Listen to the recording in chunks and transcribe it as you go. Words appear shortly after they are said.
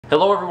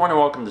Hello everyone and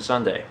welcome to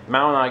Sunday.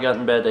 Mal and I got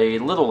in bed a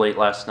little late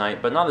last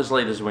night, but not as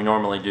late as we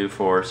normally do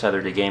for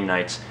Saturday game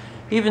nights.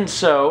 Even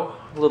so,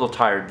 a little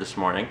tired this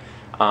morning.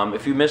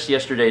 If you missed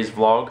yesterday's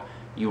vlog,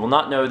 you will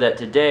not know that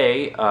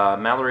today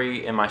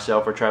Mallory and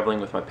myself are traveling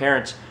with my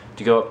parents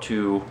to go up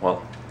to,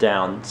 well,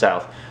 down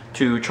south,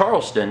 to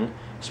Charleston,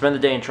 spend the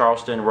day in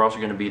Charleston. We're also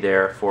going to be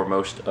there for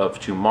most of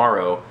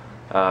tomorrow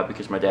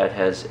because my dad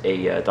has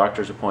a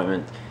doctor's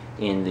appointment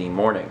in the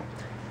morning.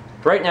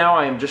 Right now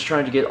I am just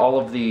trying to get all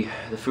of the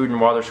food and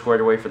water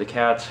squared away for the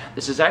cats.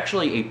 This is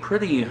actually a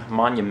pretty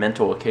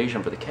monumental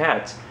occasion for the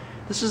cats.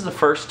 This is the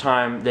first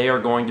time they are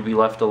going to be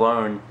left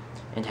alone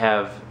and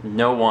have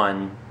no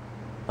one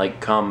like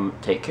come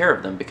take care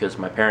of them because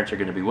my parents are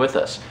going to be with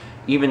us.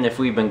 Even if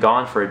we've been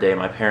gone for a day,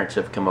 my parents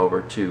have come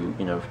over to,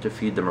 you know, to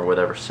feed them or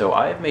whatever. So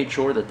I have made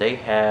sure that they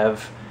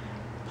have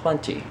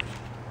plenty.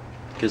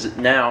 Because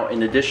now,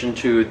 in addition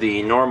to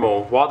the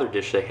normal water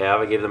dish they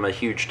have, I gave them a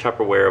huge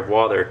Tupperware of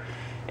water.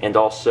 And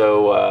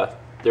also,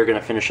 they're going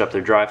to finish up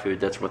their dry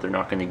food. That's what they're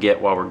not going to get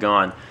while we're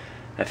gone.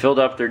 I filled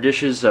up their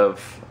dishes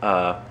of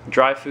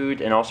dry food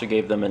and also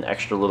gave them an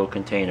extra little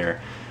container.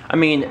 I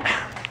mean,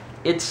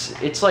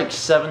 it's like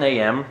 7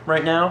 a.m.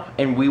 right now,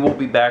 and we will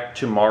be back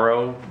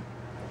tomorrow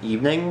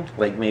evening,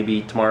 like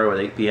maybe tomorrow at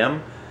 8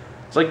 p.m.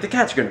 It's like the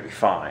cats are going to be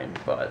fine,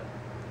 but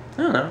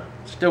I don't know.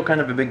 It's still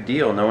kind of a big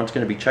deal. No one's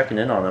going to be checking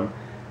in on them.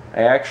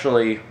 I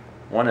actually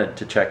wanted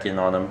to check in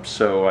on them,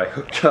 so I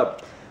hooked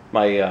up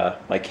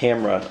my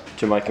camera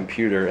to my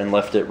computer and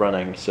left it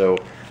running so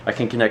I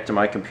can connect to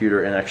my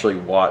computer and actually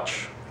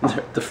watch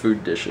the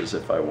food dishes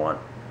if I want.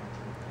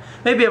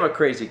 Maybe I'm a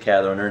crazy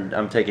cat owner and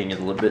I'm taking it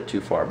a little bit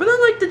too far, but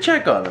I like to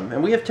check on them,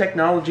 and we have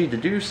technology to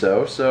do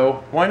so,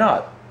 so why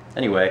not?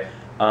 Anyway,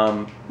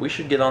 we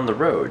should get on the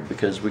road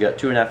because we got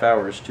 2.5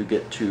 hours to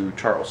get to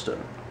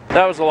Charleston.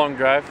 That was a long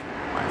drive.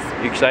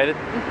 You excited?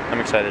 I'm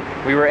excited.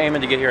 We were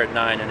aiming to get here at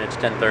 9 and it's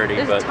 10:30.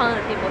 There's a ton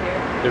of people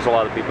here. There's a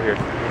lot of people here.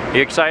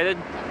 You excited?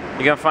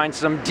 You gonna find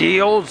some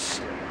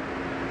deals?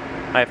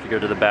 I have to go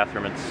to the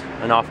bathroom. It's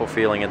an awful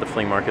feeling at the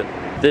flea market.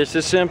 This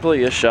is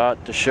simply a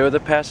shot to show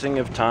the passing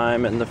of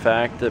time and the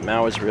fact that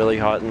Mao is really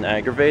hot and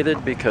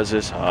aggravated because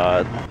it's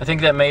hot. I think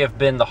that may have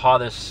been the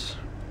hottest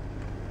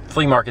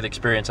flea market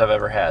experience I've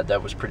ever had.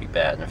 That was pretty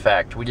bad. In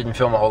fact, we didn't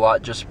film a whole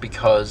lot just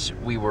because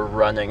we were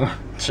running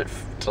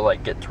to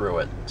like get through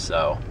it.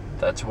 So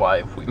that's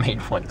why we made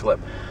one clip.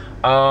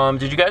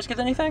 Did you guys get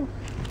anything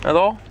at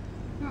all?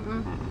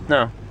 Mm-mm.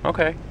 No.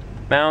 Okay.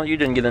 Mal, you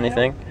didn't get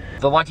anything.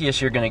 The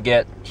luckiest you're gonna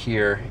get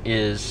here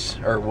is,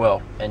 or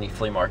well, any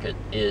flea market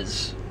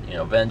is, you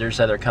know, vendors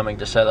that are coming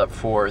to set up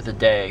for the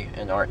day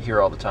and aren't here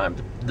all the time.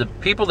 The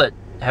people that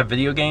have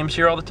video games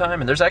here all the time,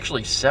 and there's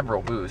actually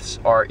several booths,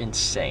 are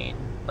insane.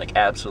 Like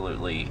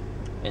absolutely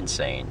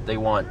insane. They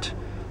want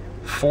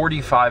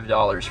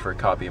 $45 for a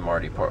copy of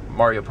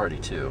Mario Party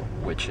 2,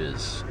 which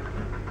is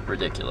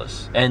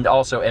ridiculous. And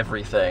also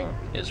everything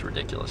is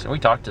ridiculous. And we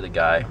talked to the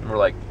guy and we're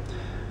like,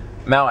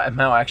 Mal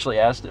actually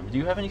asked him, do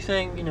you have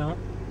anything, you know,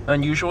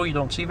 unusual you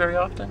don't see very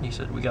often? He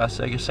said, we got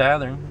a Sega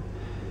Saturn.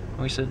 And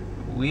we said,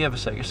 we have a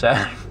Sega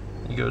Saturn.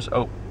 He goes,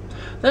 oh,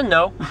 then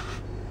no.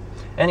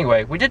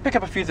 Anyway, we did pick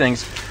up a few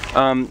things.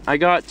 I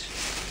got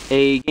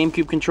a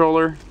GameCube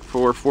controller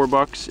for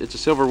 $4. It's a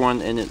silver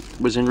one and it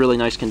was in really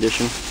nice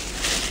condition.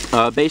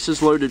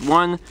 Bases loaded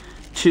 1,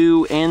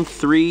 2, and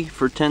 3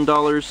 for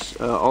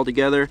 $10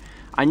 altogether.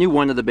 I knew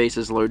one of the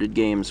bases loaded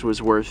games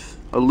was worth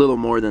a little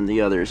more than the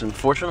others.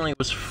 Unfortunately, it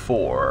was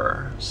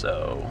 4,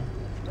 so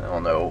I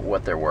don't know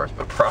what they're worth,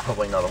 but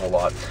probably not a whole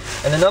lot.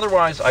 And then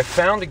otherwise, I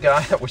found a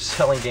guy that was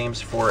selling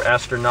games for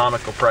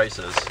astronomical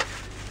prices,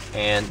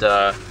 and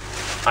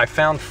I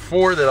found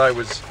 4 that I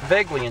was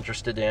vaguely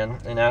interested in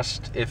and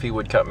asked if he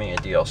would cut me a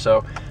deal.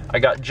 So I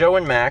got Joe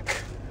and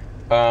Mac,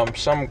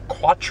 some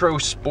Quattro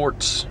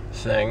Sports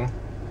thing,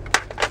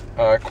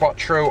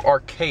 Quattro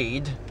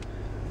Arcade,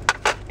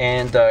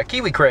 and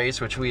Kiwi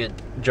Craze, which we had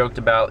joked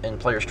about in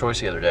Player's Choice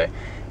the other day.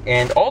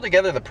 And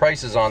altogether, the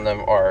prices on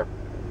them are,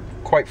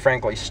 quite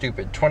frankly,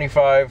 stupid.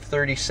 $25,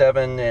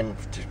 $37, and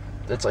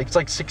it's like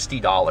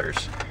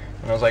 $60.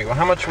 And I was like, well,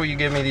 how much will you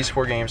give me these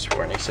 4 games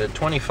for? And he said,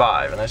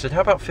 $25. And I said, how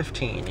about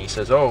 $15? And he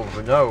says, oh,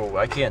 no,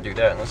 I can't do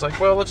that. And I was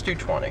like, well, let's do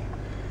 20.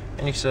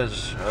 And he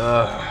says,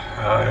 but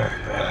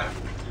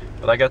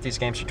I got these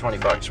games for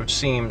 $20, which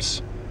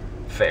seems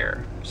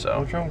fair. So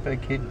what's wrong with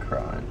that kid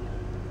crying?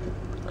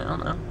 I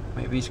don't know.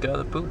 Maybe he's got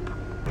a poop.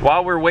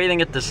 While we're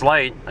waiting at this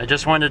light, I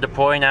just wanted to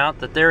point out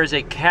that there is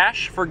a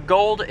Cash for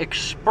Gold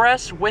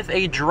Express with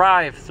a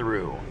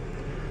drive-through.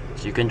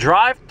 So you can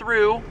drive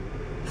through,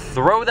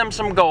 throw them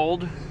some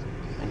gold,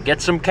 and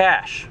get some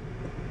cash.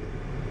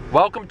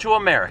 Welcome to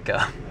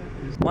America.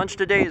 Lunch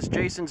today is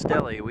Jason's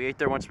Deli. We ate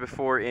there once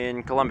before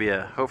in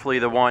Columbia. Hopefully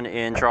the one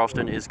in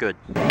Charleston is good.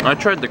 I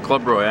tried the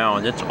Club Royale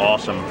and it's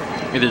awesome.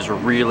 It is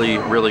really,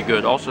 really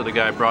good. Also, the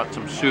guy brought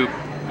some soup,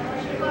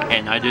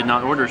 and I did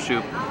not order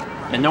soup.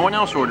 And no one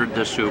else ordered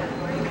this soup.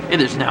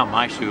 It is now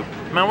my soup.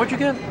 Man, what'd you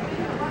get?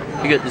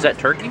 Is that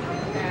turkey?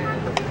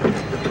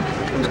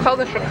 It's called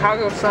the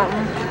Chicago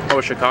something. Oh,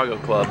 a Chicago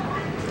Club.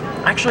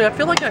 Actually, I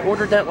feel like I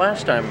ordered that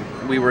last time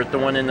we were at the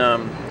one in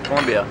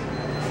Columbia.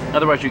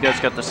 Otherwise, you guys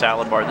got the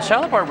salad bar. The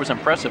salad bar was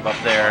impressive up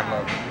there,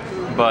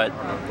 but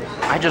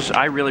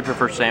I really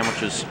prefer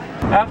sandwiches.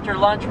 After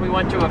lunch, we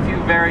went to a few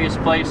various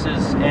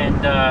places,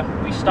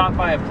 and we stopped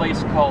by a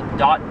place called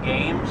Dot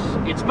Games.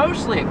 It's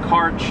mostly a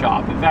card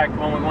shop. In fact,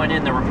 when we went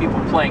in, there were people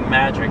playing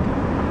Magic,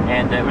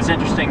 and it was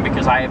interesting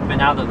because I have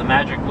been out of the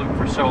Magic loop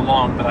for so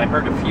long, but I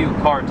heard a few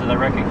cards that I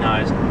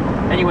recognized.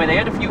 Anyway, they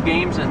had a few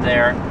games in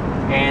there,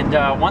 and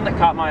one that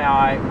caught my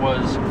eye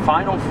was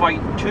Final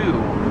Fight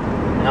 2.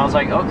 And I was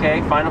like,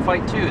 okay, Final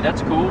Fight 2,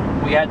 that's cool.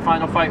 We had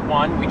Final Fight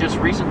 1. We just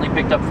recently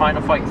picked up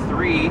Final Fight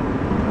 3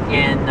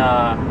 in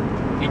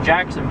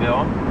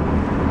Jacksonville.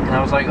 And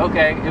I was like,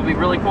 okay, it'd be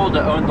really cool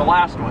to own the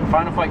last one,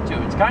 Final Fight 2.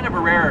 It's kind of a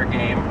rarer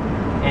game,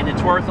 and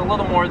it's worth a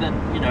little more than,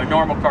 you know,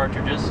 normal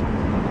cartridges.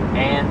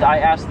 And I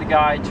asked the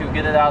guy to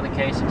get it out of the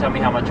case and tell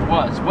me how much it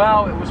was.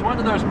 Well, it was one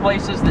of those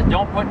places that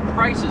don't put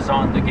prices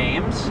on the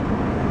games.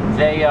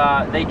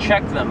 They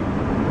check them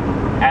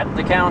at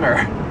the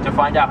counter to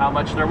find out how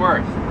much they're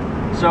worth.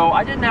 So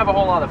I didn't have a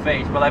whole lot of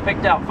faith, but I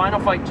picked out Final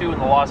Fight 2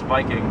 and the Lost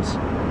Vikings.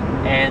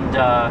 And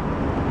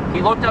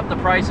he looked up the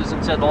prices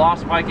and said the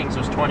Lost Vikings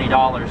was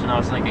 $20. And I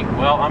was thinking,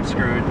 well, I'm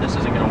screwed. This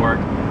isn't going to work.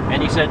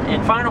 And he said,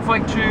 in Final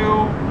Fight 2,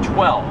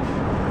 $12.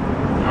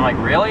 And I'm like,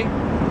 really?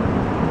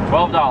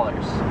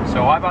 $12.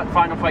 So I bought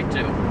Final Fight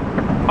 2.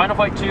 Final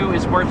Fight 2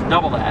 is worth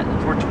double that.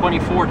 It's worth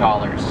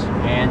 $24.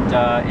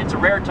 And it's a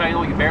rare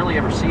title. You barely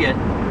ever see it.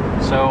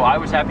 So I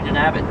was happy to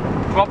nab it.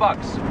 12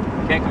 bucks.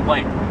 Can't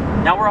complain.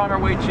 Now we're on our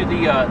way to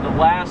the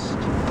last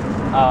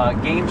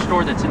game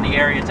store that's in the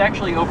area. It's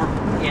actually over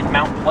in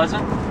Mount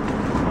Pleasant,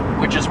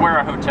 which is where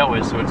our hotel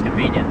is, so it's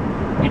convenient.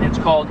 And it's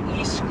called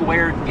E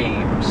Squared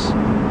Games.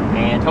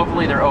 And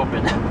hopefully they're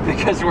open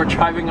because we're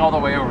driving all the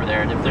way over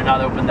there. And if they're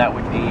not open, that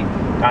would be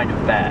kind of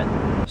bad.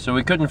 So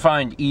we couldn't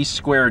find E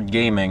Squared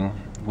Gaming.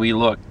 We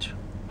looked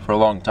for a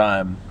long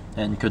time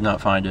and could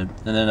not find it.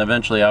 And then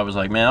eventually I was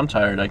like, man, I'm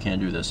tired. I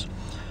can't do this.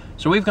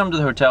 So we've come to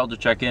the hotel to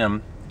check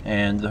in.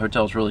 And the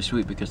hotel's really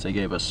sweet because they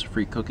gave us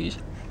free cookies.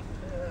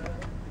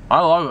 I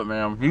love it,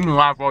 man. You can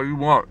laugh all you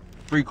want.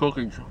 Free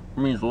cookies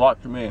means a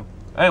lot to me.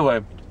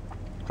 Anyway,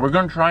 we're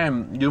gonna try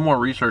and do more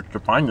research to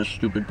find this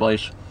stupid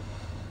place.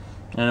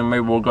 And then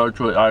maybe we'll go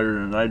to it either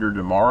tonight or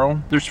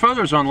tomorrow. There's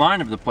photos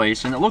online of the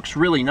place and it looks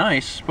really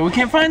nice, but we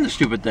can't find the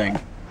stupid thing.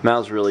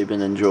 Mal's really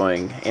been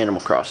enjoying Animal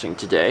Crossing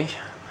today.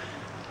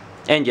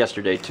 And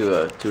yesterday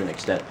to an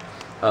extent.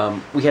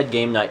 We had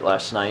game night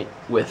last night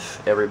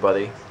with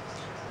everybody.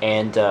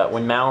 And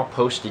when Mal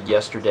posted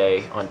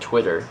yesterday on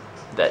Twitter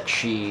that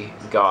she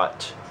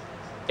got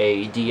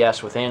a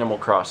DS with Animal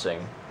Crossing,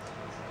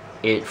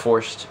 it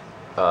forced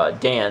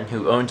Dan,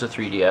 who owns a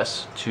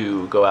 3DS,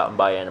 to go out and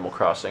buy Animal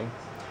Crossing.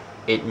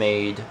 It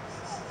made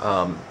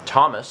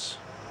Thomas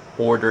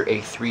order a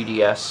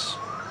 3DS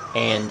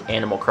and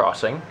Animal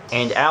Crossing.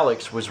 And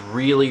Alex was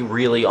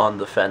really on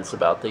the fence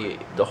about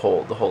the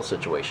whole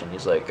situation.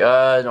 He's like,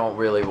 I don't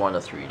really want a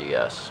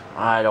 3DS.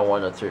 I don't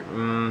want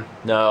a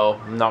no,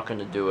 I'm not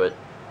gonna do it.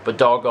 But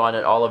doggone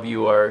it, all of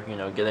you are, you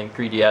know, getting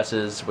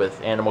 3DSs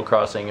with Animal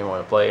Crossing and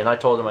want to play. And I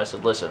told him, I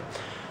said, listen,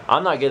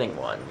 I'm not getting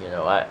one. You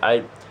know,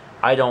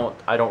 I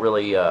don't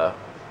really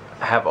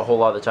have a whole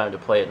lot of time to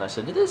play it. And I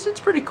said, it's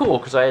pretty cool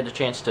because I had the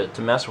chance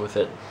to mess with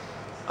it.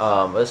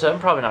 But I said, I'm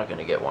probably not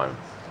gonna get one.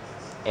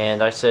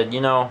 And I said,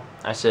 you know,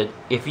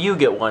 if you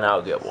get one,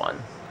 I'll get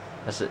one.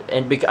 I said,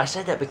 I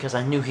said that because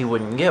I knew he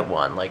wouldn't get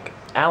one. Like,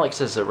 Alex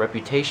has a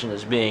reputation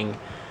as being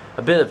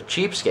a bit of a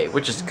cheapskate,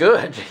 which is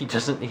good. He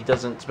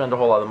doesn't spend a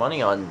whole lot of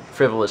money on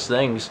frivolous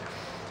things.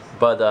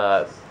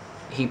 But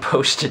he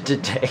posted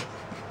today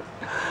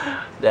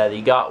that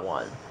he got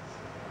one.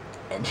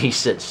 And he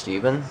said,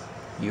 Steven,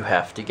 you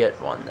have to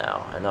get one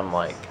now. And I'm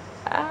like,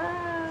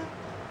 I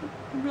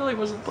really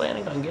wasn't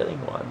planning on getting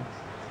one.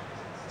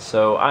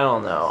 So, I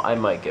don't know. I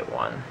might get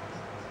one.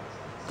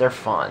 They're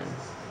fun.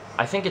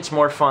 I think it's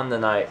more fun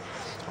than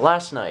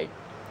last night,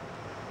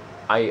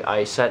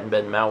 I sat in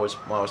bed and while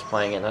I was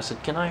playing it, and I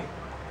said, can I,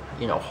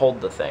 you know,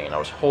 hold the thing? And I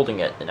was holding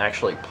it and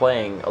actually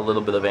playing a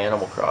little bit of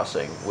Animal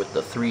Crossing with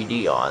the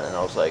 3D on, and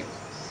I was like,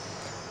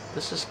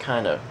 this is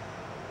kind of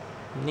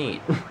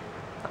neat.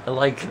 I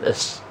like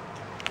this.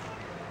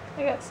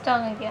 I got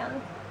stung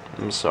again.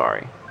 I'm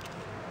sorry.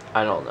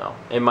 I don't know.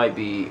 It might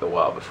be a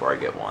while before I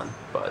get one,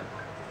 but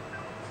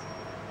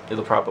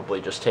it'll probably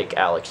just take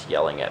Alex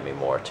yelling at me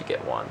more to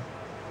get one.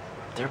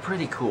 They're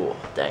pretty cool,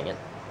 dang it.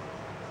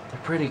 They're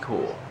pretty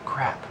cool.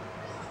 Crap.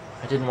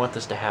 I didn't want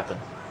this to happen.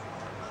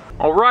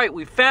 Alright,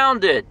 we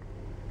found it!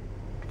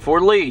 For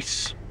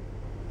lease.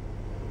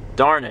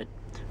 Darn it.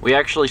 We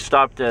actually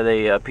stopped at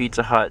a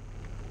Pizza Hut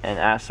and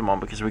asked them on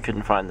because we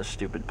couldn't find this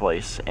stupid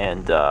place.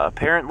 And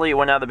apparently it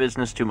went out of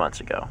business 2 months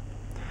ago.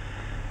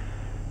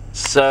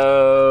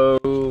 So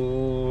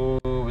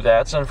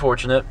that's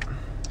unfortunate.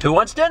 Who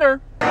wants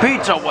dinner?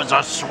 Pizza was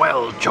a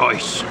swell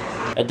choice.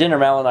 At dinner,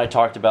 Mal and I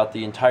talked about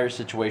the entire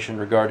situation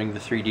regarding the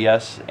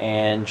 3DS,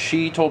 and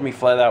she told me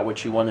flat out what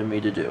she wanted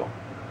me to do.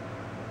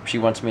 She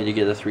wants me to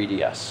get a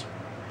 3DS.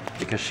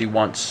 because she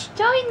wants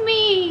Join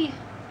me!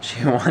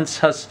 she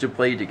wants us to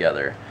play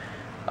together.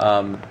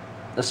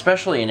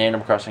 Especially in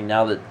Animal Crossing,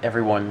 now that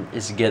everyone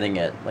is getting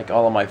it. Like,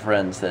 all of my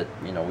friends that,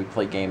 you know, we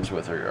play games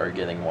with are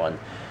getting one.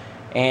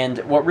 And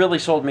what really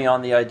sold me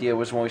on the idea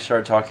was when we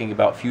started talking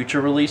about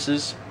future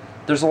releases.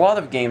 There's a lot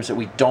of games that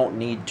we don't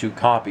need 2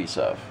 copies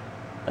of.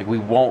 Like, we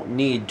won't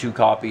need 2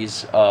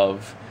 copies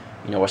of,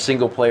 you know, a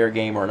single-player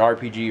game or an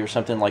RPG or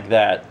something like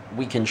that.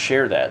 We can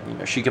share that. You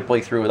know, she can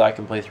play through it, I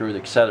can play through it,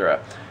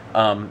 etc.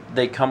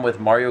 They come with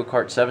Mario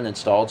Kart 7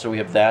 installed, so we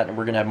have that, and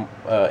we're going to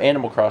have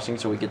Animal Crossing,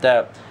 so we get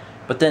that.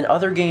 But then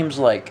other games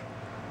like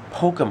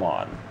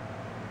Pokemon,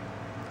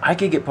 I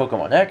could get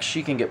Pokemon X,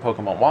 she can get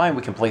Pokemon Y, and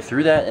we can play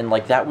through that, and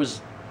like that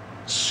was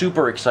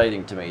super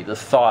exciting to me, the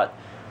thought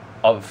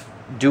of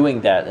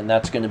doing that, and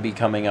that's going to be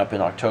coming up in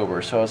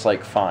October, so I was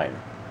like, fine,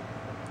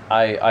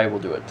 I will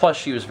do it. Plus,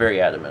 she was very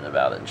adamant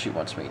about it, and she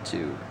wants me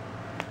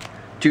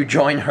to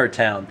join her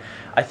town.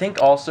 I think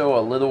also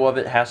a little of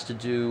it has to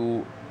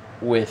do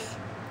with,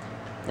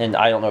 and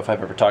I don't know if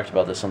I've ever talked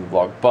about this on the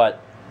vlog, but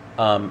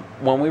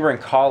when we were in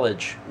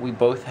college, we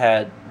both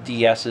had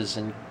DSs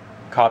and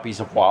copies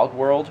of Wild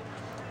World,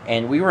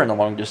 and we were in a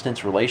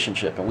long-distance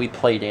relationship, and we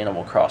played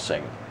Animal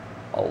Crossing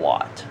a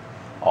lot.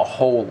 A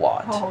whole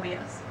lot. Oh,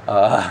 yes.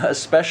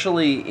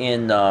 Especially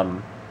in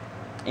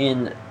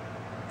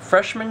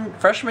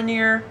freshman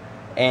year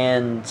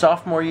and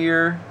sophomore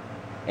year,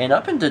 and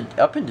up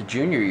into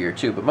junior year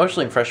too, but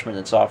mostly in freshman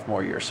and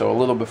sophomore year, so a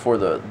little before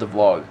the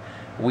vlog,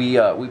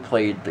 we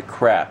played the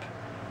crap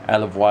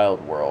out of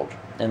Wild World.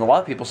 And a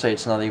lot of people say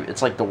it's not even,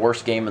 it's like the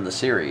worst game in the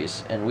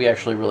series, and we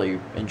actually really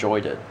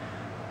enjoyed it.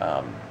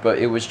 But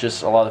it was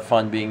just a lot of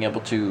fun being able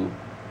to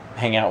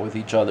hang out with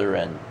each other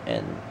and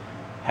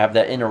have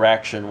that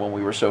interaction when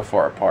we were so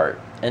far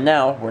apart. And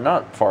now we're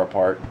not far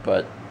apart,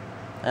 but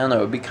I don't know,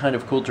 it'd be kind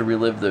of cool to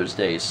relive those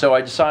days. So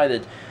I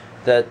decided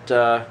that,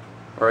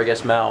 or I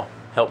guess Mal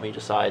helped me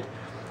decide,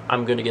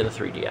 I'm going to get a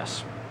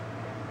 3DS.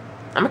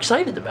 I'm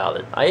excited about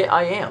it.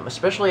 I am,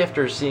 especially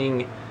after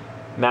seeing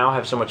Mao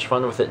have so much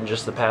fun with it in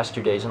just the past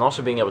 2 days, and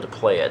also being able to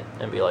play it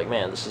and be like,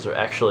 man, this is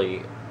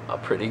actually a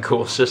pretty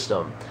cool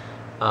system.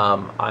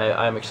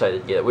 I'm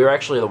excited to get it. We were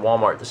actually at the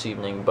Walmart this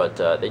evening, but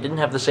they didn't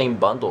have the same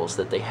bundles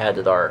that they had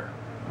at our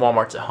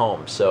Walmarts at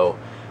home, so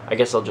I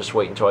guess I'll just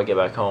wait until I get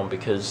back home,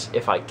 because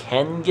if I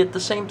can get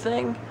the same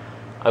thing,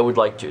 I would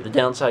like to. The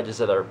downside is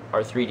that our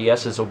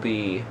 3DSs will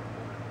be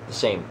the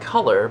same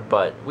color,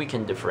 but we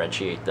can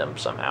differentiate them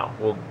somehow.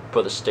 We'll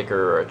put a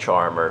sticker or a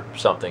charm or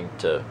something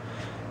to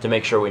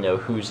make sure we know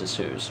whose is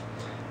whose.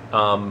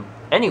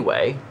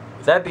 Anyway,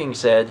 with that being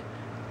said,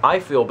 I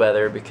feel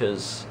better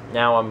because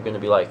now I'm going to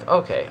be like,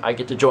 okay, I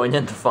get to join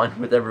in the fun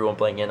with everyone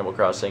playing Animal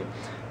Crossing,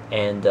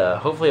 and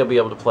hopefully I'll be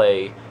able to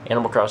play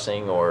Animal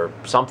Crossing or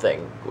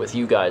something with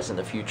you guys in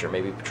the future,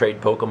 maybe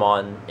trade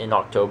Pokemon in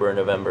October and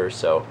November,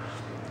 so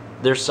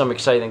there's some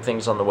exciting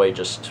things on the way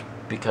just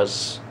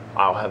because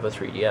I'll have a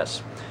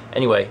 3DS.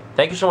 Anyway,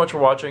 thank you so much for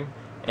watching,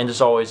 and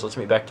as always, let's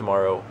meet back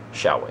tomorrow,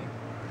 shall we?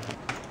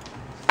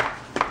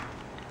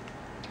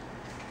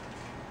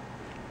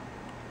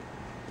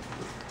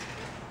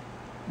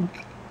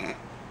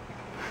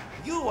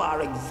 You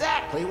are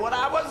exactly what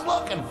I was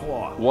looking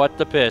for. What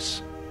the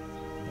piss?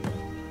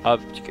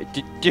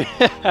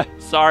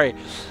 Sorry.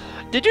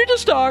 Did you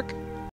just talk?